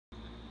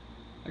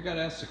I got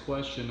asked a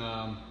question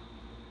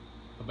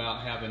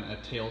about having a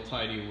tail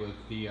tidy with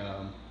the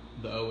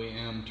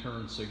OEM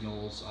turn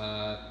signals.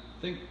 I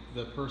think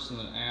the person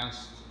that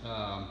asked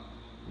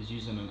is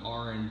using an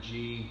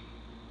RNG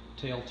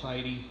tail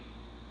tidy,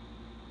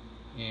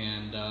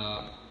 and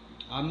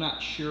I'm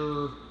not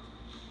sure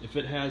if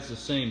it has the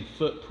same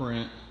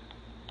footprint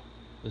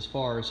as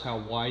far as how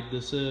wide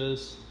this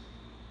is,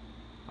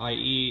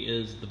 i.e.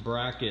 is the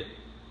bracket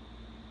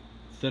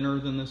thinner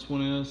than this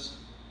one is.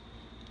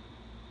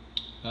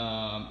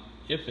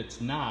 If it's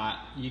not,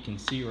 you can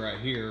see right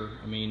here,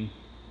 I mean,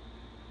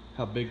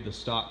 how big the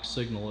stock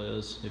signal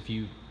is if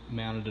you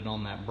mounted it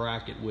on that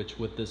bracket, which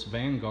with this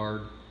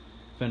Vanguard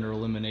fender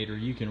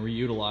eliminator, you can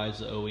reutilize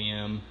the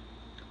OEM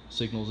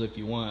signals if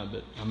you want,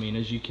 but I mean,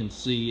 as you can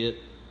see,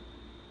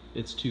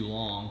 it's too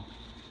long.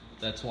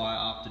 That's why I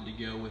opted to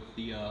go with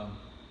the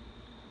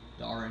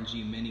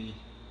RNG mini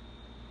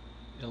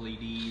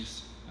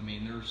LEDs. I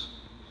mean, there's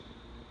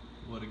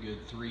what, a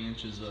good 3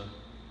 inches of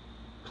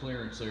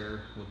clearance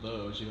there with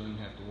those. You don't even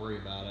have to worry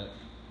about it.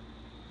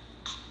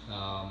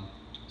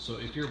 So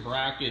if your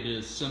bracket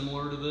is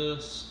similar to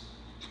this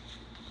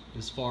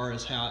as far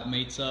as how it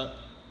mates up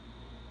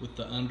with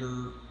the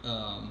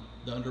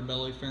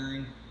underbelly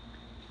fairing,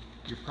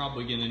 you're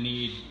probably going to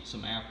need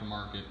some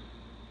aftermarket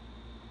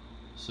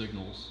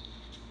signals.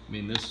 I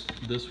mean, this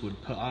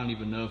would put, I don't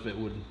even know if it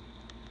would,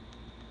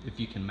 if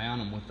you can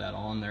mount them with that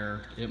on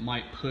there. It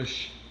might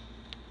push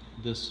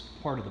this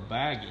part of the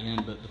bag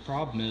in, but the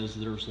problem is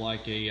there's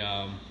like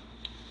a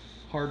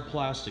hard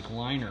plastic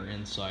liner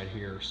inside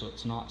here, so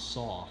it's not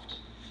soft.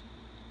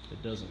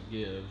 It doesn't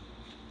give.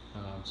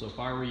 So if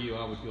I were you,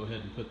 I would go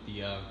ahead and put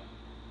the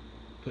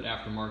put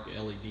aftermarket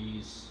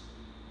LEDs,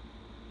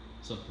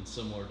 something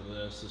similar to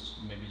this. It's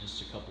maybe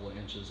just a couple of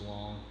inches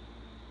long,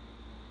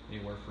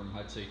 anywhere from,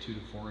 I'd say, 2 to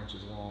 4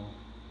 inches long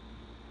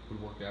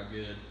would work out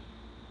good.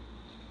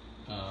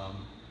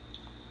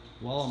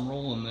 While I'm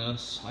rolling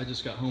this, I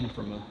just got home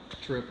from a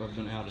trip. I've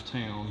been out of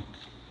town,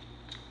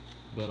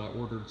 but I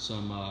ordered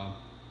some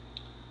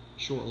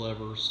short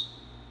levers,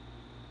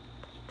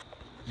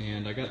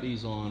 and I got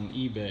these on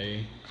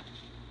eBay.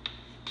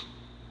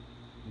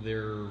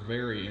 They're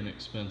very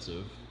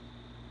inexpensive,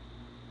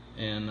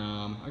 and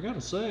I gotta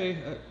say,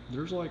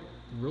 there's like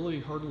really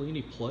hardly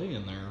any play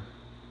in there.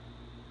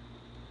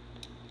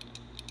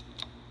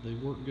 They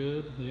work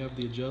good. They have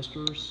the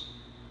adjusters.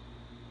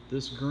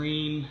 This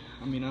green,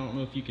 I mean, I don't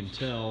know if you can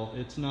tell,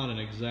 it's not an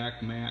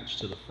exact match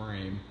to the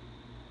frame,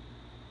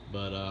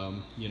 but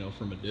you know,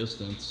 from a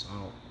distance, I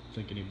don't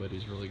think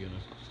anybody's really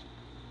gonna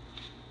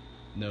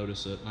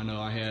notice it. I know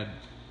I had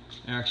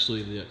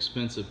actually the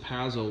expensive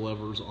Pazzo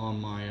levers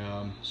on my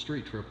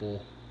street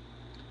triple,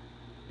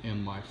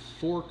 and my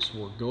forks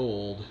were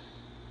gold,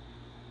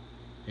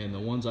 and the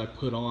ones I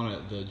put on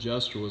it, the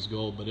adjuster was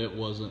gold, but it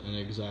wasn't an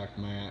exact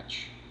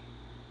match,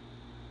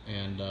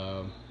 and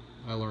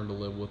I learned to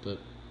live with it.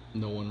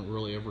 No one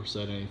really ever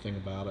said anything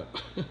about it.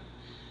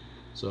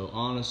 So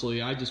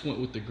honestly, I just went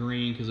with the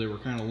green because they were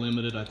kind of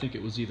limited. I think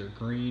it was either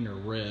green or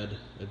red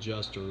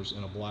adjusters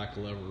and a black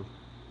lever.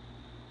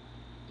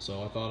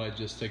 So I thought I'd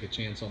just take a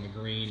chance on the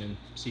green and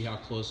see how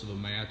close of a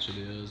match it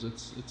is.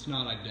 It's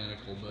not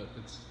identical, but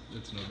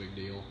it's no big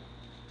deal.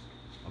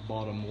 I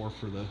bought them more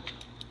for the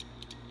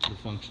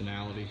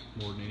functionality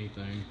more than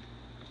anything.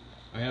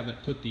 I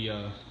haven't put the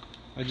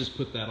I just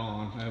put that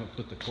on. I haven't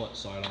put the clutch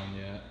side on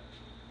yet.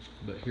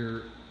 But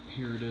here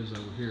it is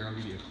over here. I'll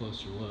give you a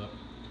closer look.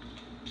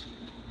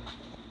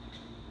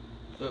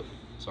 Oh,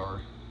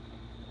 sorry.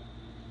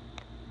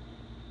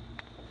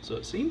 So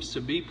it seems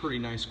to be pretty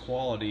nice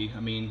quality. I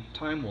mean,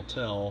 time will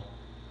tell.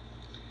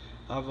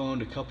 I've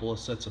owned a couple of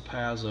sets of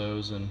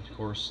Pazzos, and of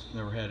course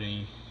never had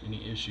any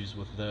issues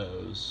with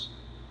those.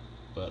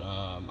 But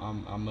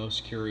I'm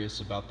most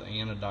curious about the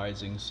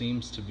anodizing.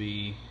 Seems to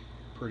be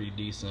pretty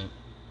decent.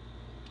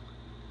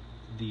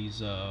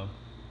 These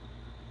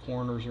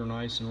corners are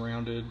nice and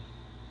rounded.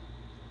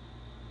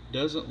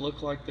 Doesn't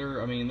look like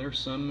I mean, there's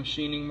some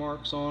machining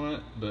marks on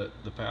it, but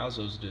the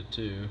Pazzos did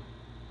too.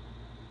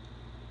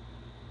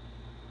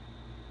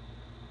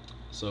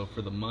 So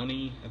for the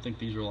money, I think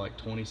these are like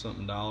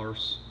 $20-something. I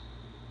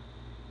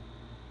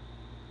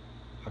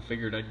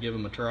figured I'd give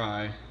them a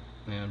try,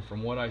 and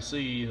from what I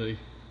see, they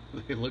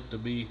look to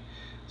be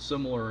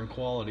similar in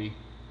quality.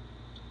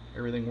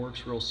 Everything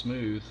works real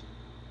smooth.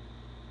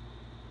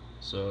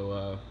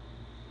 So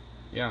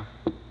yeah,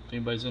 if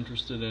anybody's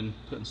interested in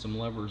putting some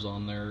levers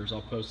on theirs,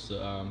 I'll post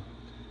a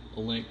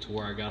link to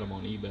where I got them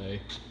on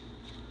eBay.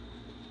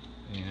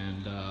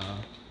 And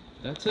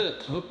that's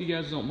it. I hope you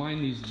guys don't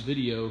mind these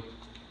video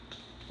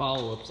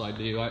follow-ups I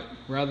do.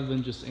 Rather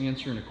than just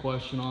answering a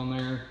question on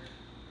there,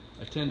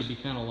 I tend to be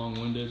kind of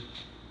long-winded.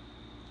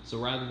 So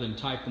rather than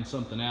typing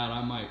something out,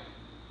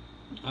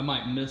 I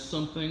might miss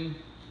something.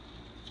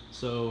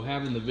 So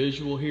having the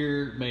visual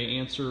here may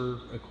answer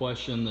a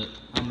question that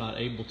I'm not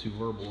able to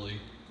verbally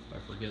if I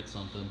forget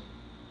something.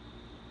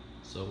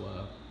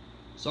 So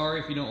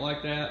sorry if you don't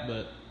like that,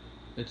 but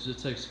it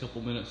just takes a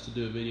couple minutes to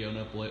do a video and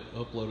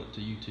upload it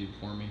to YouTube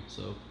for me.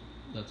 So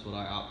that's what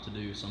I opt to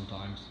do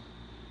sometimes.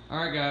 All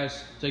right,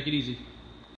 guys, take it easy.